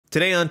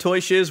Today on Toy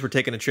Shiz, we're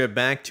taking a trip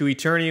back to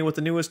Eternia with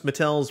the newest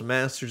Mattel's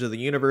Masters of the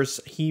Universe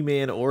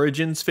He-Man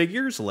Origins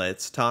figures.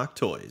 Let's talk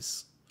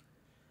toys.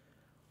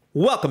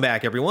 Welcome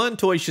back, everyone.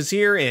 Toy Shiz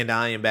here, and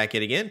I am back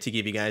yet again to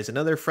give you guys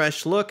another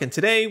fresh look. And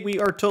today we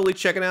are totally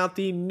checking out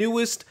the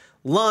newest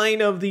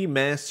line of the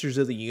Masters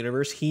of the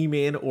Universe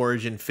He-Man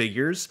Origin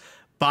figures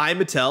by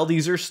Mattel.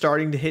 These are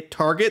starting to hit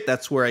Target.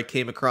 That's where I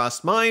came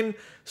across mine.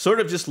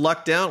 Sort of just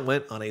lucked out,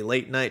 went on a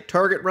late night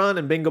Target run,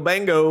 and bingo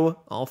bango,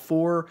 all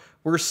four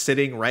were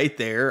sitting right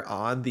there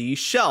on the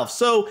shelf.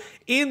 So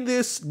in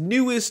this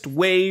newest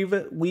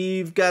wave,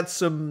 we've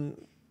got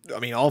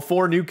all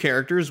four new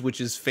characters, which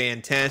is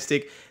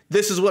fantastic.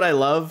 This is what I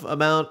love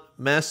about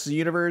Masters of the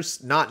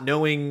Universe, not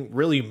knowing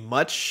really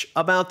much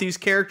about these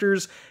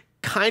characters,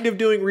 kind of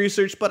doing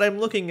research, but I'm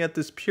looking at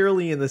this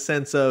purely in the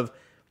sense of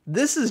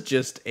this is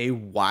just a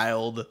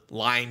wild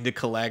line to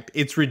collect.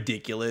 It's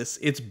ridiculous.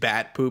 It's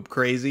bat poop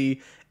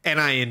crazy, and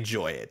I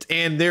enjoy it.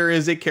 And there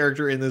is a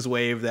character in this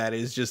wave that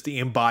is just the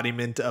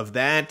embodiment of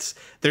that.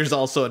 There's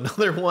also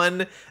another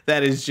one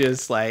that is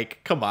just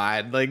like, come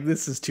on, like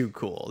this is too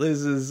cool.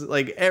 This is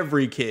like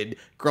every kid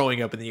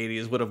growing up in the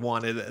 80s would have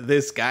wanted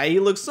this guy. He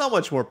looks so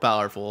much more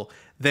powerful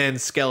than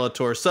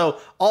Skeletor. So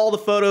all the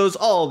photos,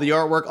 all the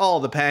artwork, all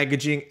the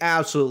packaging,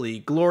 absolutely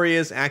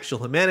glorious. Axel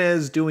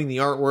Jimenez doing the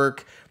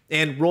artwork,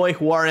 and Roy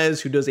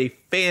Juarez, who does a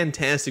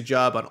fantastic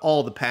job on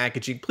all the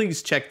packaging.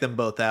 Please check them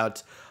both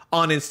out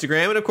on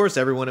Instagram. And of course,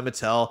 everyone at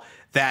Mattel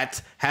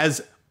that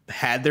has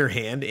had their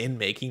hand in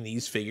making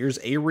these figures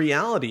a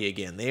reality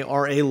again. They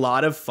are a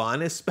lot of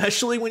fun,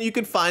 especially when you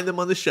can find them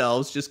on the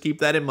shelves. Just keep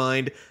that in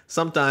mind.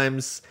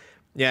 Sometimes,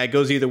 yeah, it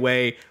goes either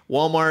way.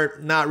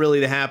 Walmart, not really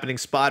the happening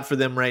spot for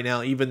them right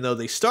now, even though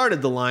they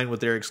started the line with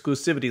their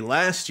exclusivity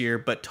last year.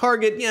 But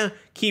Target, yeah,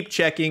 keep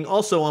checking.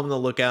 Also on the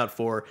lookout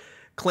for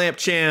Clamp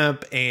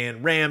Champ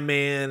and Ram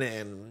Man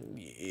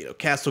and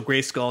Castle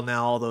Grayskull.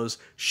 Now all those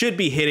should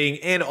be hitting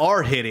and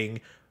are hitting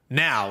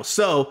now.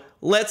 So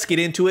let's get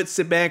into it.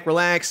 Sit back,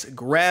 relax,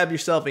 grab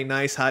yourself a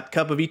nice hot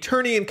cup of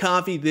Eternian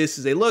coffee. This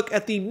is a look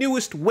at the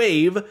newest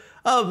wave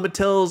of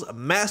Mattel's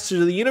Masters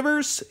of the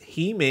Universe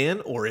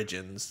He-Man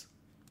Origins.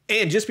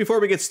 And just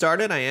before we get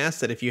started, I ask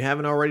that if you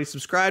haven't already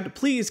subscribed,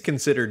 please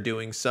consider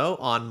doing so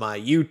on my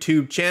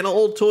YouTube channel.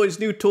 Old Toys,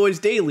 New Toys,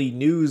 daily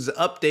news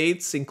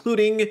updates,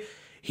 including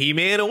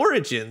He-Man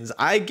Origins.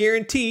 I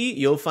guarantee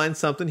you'll find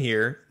something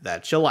here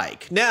that you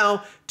like.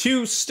 Now,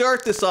 to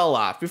start this all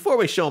off, before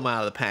we show them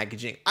out of the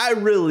packaging, I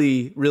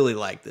really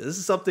like this. This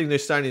is something they're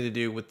starting to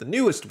do with the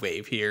newest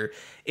wave here,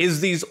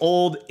 is these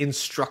old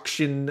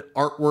instruction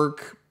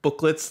artwork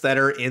booklets that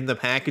are in the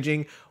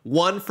packaging,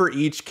 one for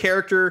each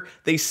character.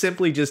 They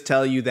simply just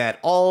tell you that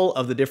all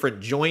of the different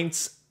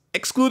joints,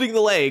 excluding the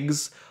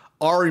legs,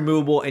 are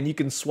removable and you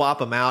can swap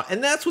them out.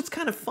 And that's what's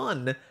kind of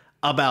fun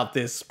about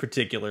this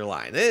particular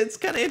line. It's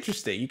kind of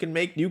interesting. You can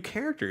make new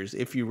characters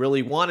if you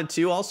really wanted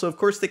to. Also, of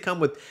course, they come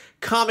with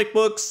comic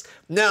books.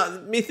 Now,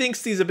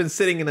 methinks these have been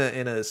sitting in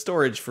a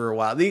storage for a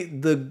while.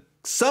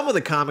 Some of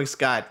the comics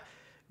got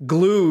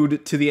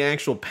glued to the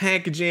actual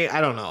packaging.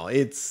 I don't know.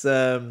 It's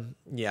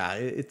yeah,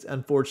 it's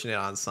unfortunate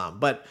on some,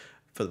 but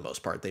for the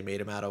most part, they made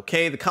them out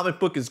okay. The comic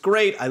book is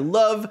great. I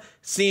love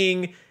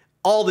seeing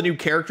all the new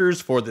characters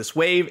for this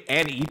wave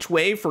and each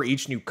wave for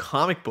each new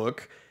comic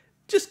book.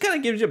 Just kind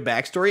of gives you a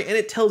backstory, and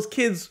it tells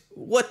kids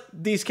what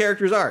these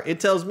characters are.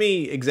 It tells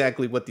me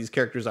exactly what these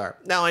characters are.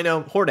 Now, I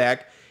know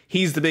Hordak,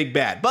 he's the big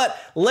bad, but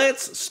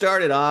let's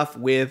start it off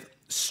with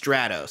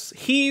Stratos.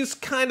 He's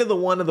kind of the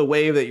one of the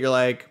wave that you're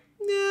like,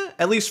 yeah,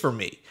 at least for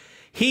me.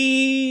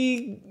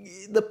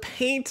 The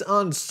paint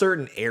on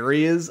certain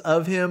areas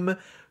of him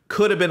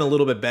could have been a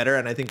little bit better,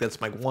 and I think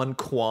that's my one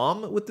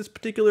qualm with this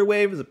particular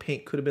wave, is the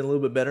paint could have been a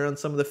little bit better on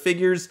some of the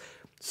figures.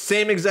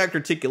 Same exact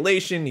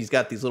articulation. He's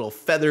got these little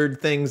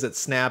feathered things that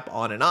snap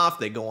on and off.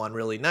 They go on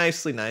really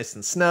nicely, nice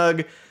and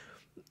snug.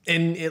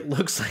 And it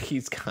looks like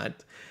he's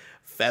got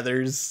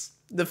feathers.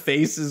 The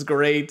face is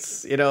great.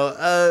 Something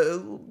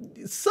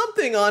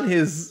on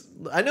his,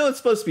 I know it's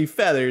supposed to be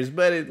feathers,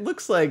 but it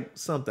looks like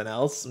something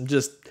else. I'm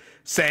just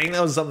saying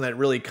that was something that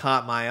really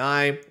caught my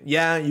eye.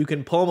 Yeah, you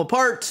can pull them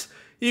apart.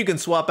 You can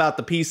swap out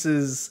the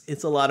pieces.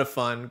 It's a lot of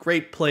fun.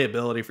 Great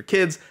playability for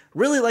kids.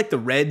 Really like the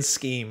red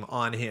scheme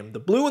on him. The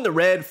blue and the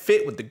red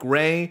fit with the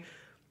gray.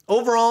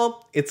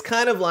 Overall, it's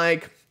kind of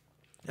like,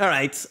 all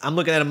right, I'm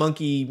looking at a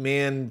monkey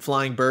man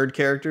flying bird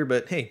character,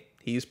 but hey,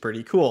 he's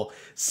pretty cool.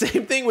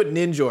 Same thing with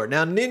Ninjor.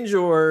 Now,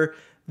 Ninjor,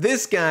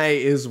 this guy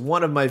is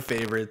one of my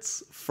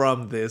favorites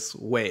from this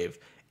wave.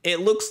 It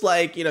looks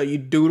like, you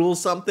doodle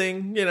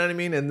something, you know what I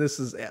mean? And this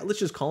is, let's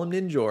just call him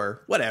Ninjor.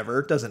 Whatever,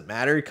 it doesn't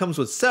matter. He comes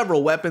with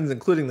several weapons,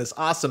 including this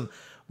awesome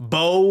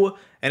bow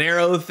and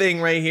arrow thing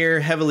right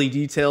here, heavily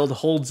detailed,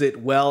 holds it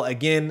well.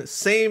 Again,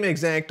 same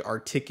exact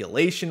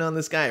articulation on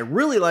this guy. I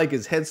really like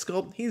his head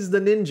sculpt. He's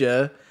the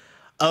ninja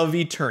of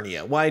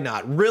Eternia. Why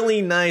not?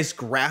 Really nice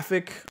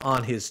graphic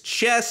on his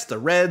chest, the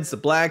reds, the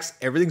blacks,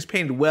 everything's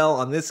painted well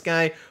on this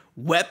guy.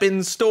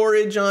 Weapon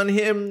storage on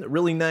him,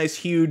 really nice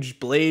huge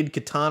blade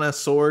katana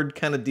sword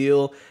kind of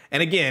deal.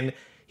 And again,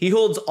 He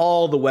holds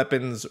all the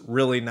weapons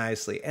really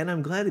nicely, and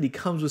I'm glad that he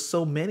comes with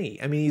so many.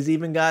 I mean, he's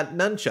even got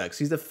nunchucks.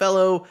 He's a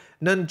fellow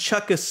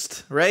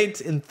nunchuckist, right?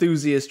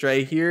 Enthusiast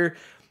right here.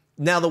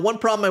 Now, the one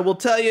problem I will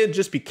tell you,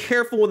 just be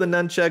careful with the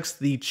nunchucks.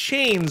 The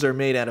chains are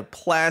made out of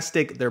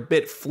plastic. They're a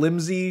bit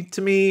flimsy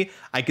to me.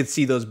 I could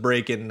see those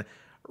breaking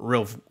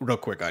real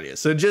quick on you.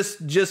 So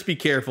just be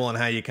careful on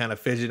how you kind of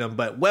fidget them.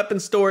 But weapon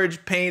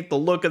storage, paint, the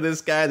look of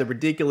this guy, the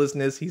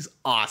ridiculousness, he's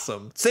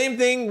awesome. Same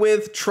thing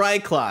with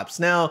Tri-Klops.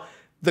 Now,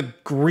 the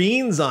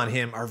greens on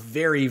him are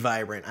very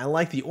vibrant. I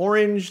like the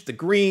orange, the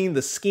green,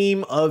 the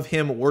scheme of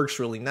him works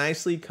really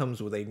nicely.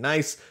 Comes with a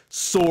nice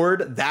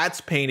sword.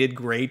 That's painted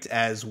great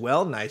as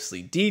well.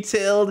 Nicely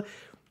detailed.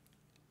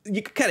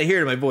 You can kind of hear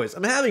it in my voice.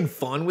 I'm having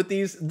fun with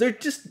these. They're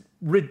just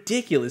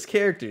ridiculous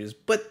characters,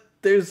 but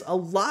there's a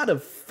lot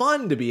of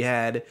fun to be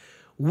had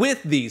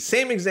with these.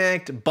 Same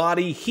exact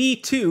body. He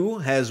too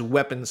has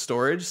weapon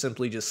storage.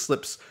 Simply just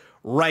slips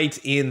right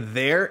in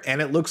there,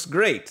 and it looks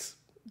great.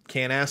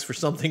 Can't ask for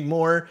something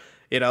more.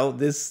 You know,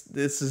 this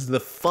is the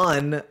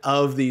fun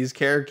of these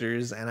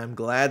characters, and I'm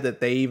glad that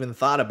they even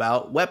thought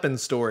about weapon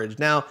storage.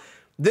 Now,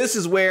 this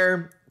is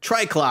where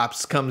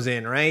Tri-Klops comes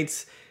in,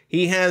 right?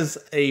 He has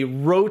a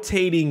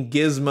rotating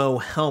gizmo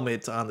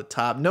helmet on the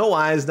top. No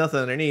eyes,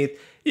 nothing underneath.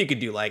 You could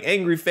do like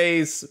angry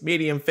face,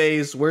 medium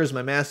face, where's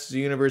my Masters of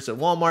the Universe at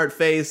Walmart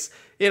face.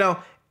 You know,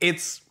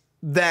 it's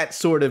that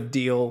sort of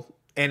deal.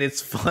 And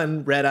it's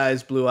fun. Red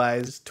eyes, blue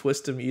eyes,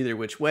 twist them either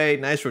which way.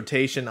 Nice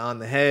rotation on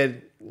the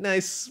head.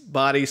 Nice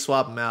body,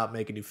 swap them out,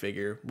 make a new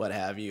figure, what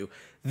have you.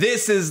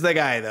 This is the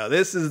guy, though.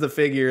 This is the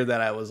figure that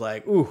I was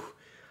like, ooh,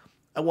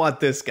 I want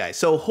this guy.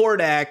 So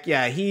Hordak,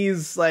 yeah,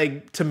 he's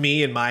like, to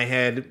me in my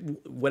head,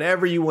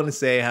 whatever you want to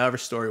say, however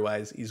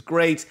story-wise, he's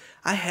great.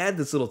 I had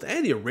this little, I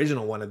had the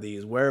original one of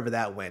these, wherever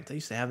that went. I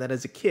used to have that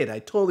as a kid. I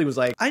totally was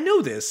like, I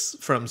know this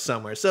from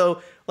somewhere.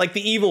 So like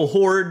the evil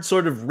horde,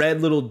 sort of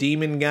red little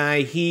demon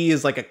guy, he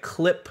is like a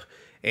clip,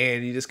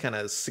 and you just kind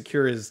of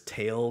secure his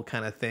tail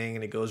kind of thing,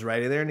 and it goes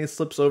right in there, and it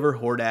slips over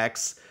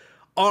Hordak's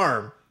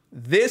arm.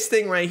 This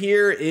thing right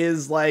here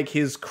is like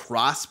his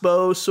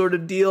crossbow sort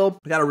of deal.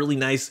 Got a really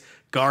nice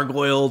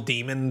gargoyle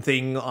demon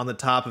thing on the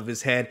top of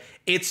his head.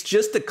 It's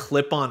just a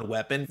clip-on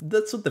weapon.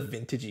 That's what the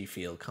vintagey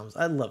feel comes.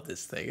 I love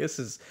this thing. This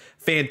is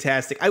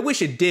fantastic. I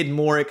wish it did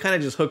more. It kind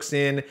of just hooks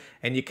in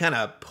and you kind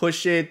of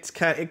push it.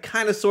 It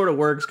kind of sort of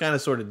works, kind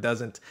of sort of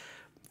doesn't.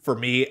 For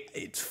me,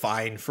 it's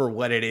fine for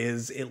what it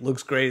is. It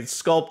looks great. It's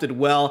sculpted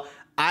well.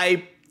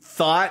 I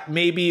thought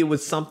maybe it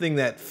was something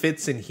that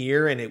fits in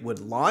here and it would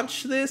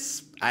launch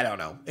this. I don't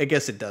know. I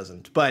guess it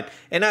doesn't. But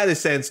in either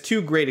sense,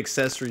 two great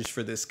accessories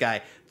for this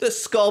guy. The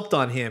sculpt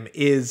on him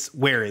is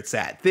where it's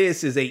at.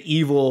 This is a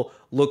evil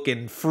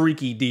looking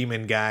freaky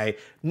demon guy.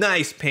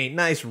 Nice paint,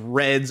 nice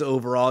reds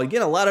overall. You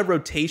get a lot of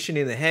rotation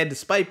in the head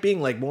despite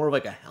being like more of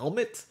like a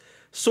helmet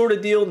sort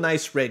of deal.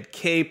 Nice red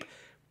cape.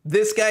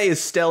 This guy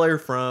is stellar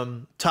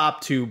from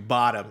top to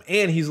bottom,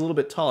 and he's a little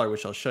bit taller,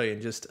 which I'll show you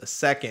in just a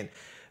second.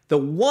 The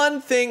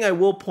one thing I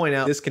will point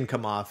out, this can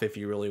come off if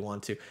you really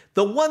want to.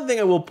 The one thing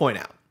I will point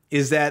out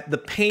is that the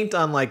paint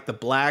on like the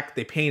black,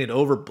 they painted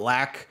over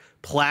black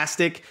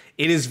plastic.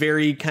 It is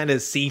very kind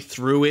of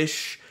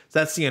see-through-ish. So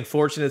that's the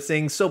unfortunate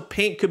thing. So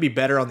paint could be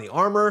better on the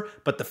armor,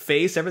 but the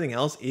face, everything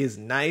else is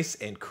nice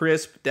and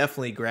crisp.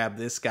 Definitely grab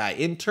this guy.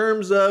 In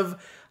terms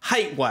of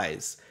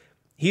height-wise,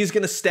 he's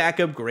going to stack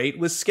up great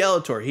with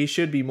Skeletor. He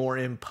should be more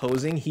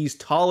imposing. He's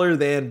taller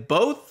than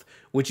both,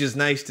 which is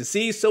nice to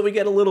see. So we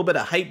get a little bit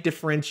of height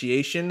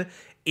differentiation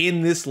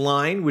in this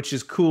line, which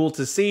is cool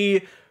to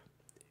see.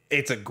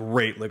 It's a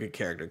great looking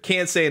character.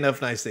 Can't say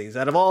enough nice things.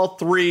 Out of all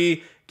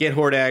three, get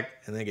Hordak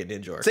and then get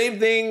Ninjor. Same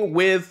thing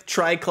with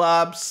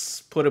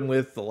Tri-Klops. Put him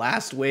with the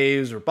Last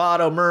Waves,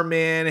 Roboto,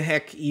 Merman,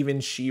 heck,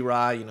 even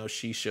She-Ra. You know,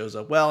 she shows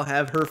up well.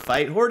 Have her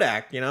fight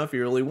Hordak, you know, if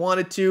you really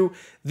wanted to.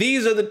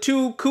 These are the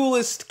two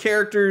coolest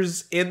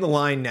characters in the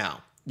line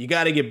now. You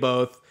got to get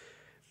both.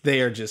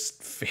 They are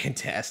just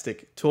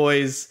fantastic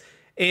toys.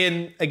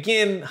 And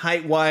again,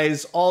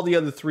 height-wise, all the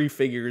other three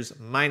figures,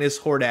 minus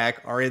Hordak,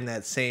 are in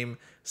that same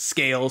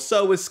scale.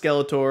 So is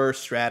Skeletor,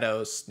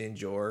 Stratos,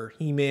 Ninjor,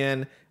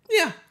 He-Man.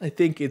 Yeah, I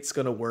think it's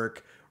going to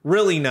work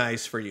really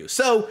nice for you.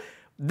 So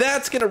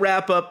that's going to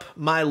wrap up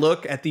my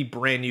look at the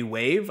brand new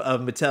wave of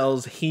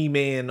Mattel's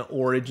He-Man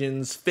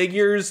Origins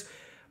figures.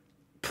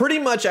 Pretty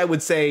much, I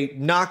would say,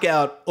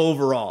 knockout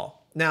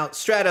overall. Now,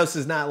 Stratos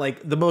is not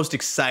like the most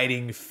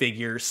exciting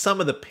figure. Some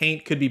of the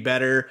paint could be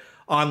better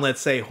on, let's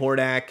say,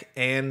 Hordak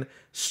and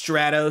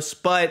Stratos,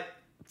 but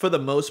for the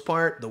most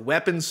part, the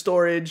weapon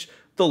storage,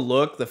 the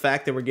look, the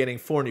fact that we're getting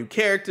 4 new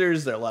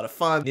characters, they're a lot of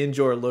fun.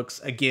 Ninjor looks,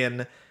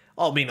 again,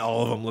 I mean,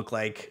 all of them look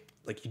like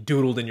you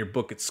doodled in your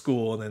book at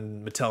school and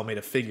then Mattel made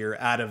a figure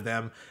out of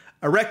them.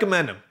 I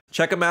recommend them.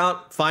 Check them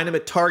out. Find them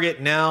at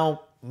Target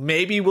now.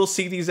 Maybe we'll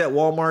see these at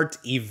Walmart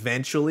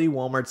eventually.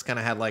 Walmart's kind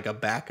of had like a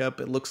backup,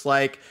 it looks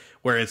like,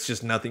 where it's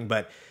just nothing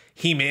but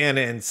He-Man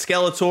and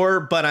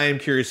Skeletor. But I am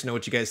curious to know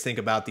what you guys think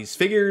about these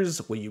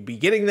figures. Will you be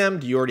getting them?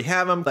 Do you already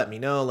have them? Let me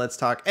know. Let's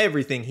talk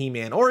everything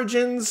He-Man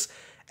Origins.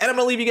 And I'm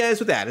going to leave you guys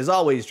with that. As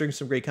always, drink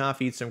some great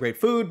coffee, eat some great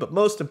food, but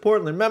most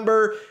importantly,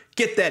 remember,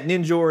 get that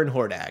Ninjor and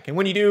Hordak. And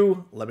when you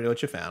do, let me know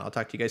what you found. I'll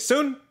talk to you guys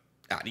soon.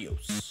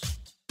 Adios.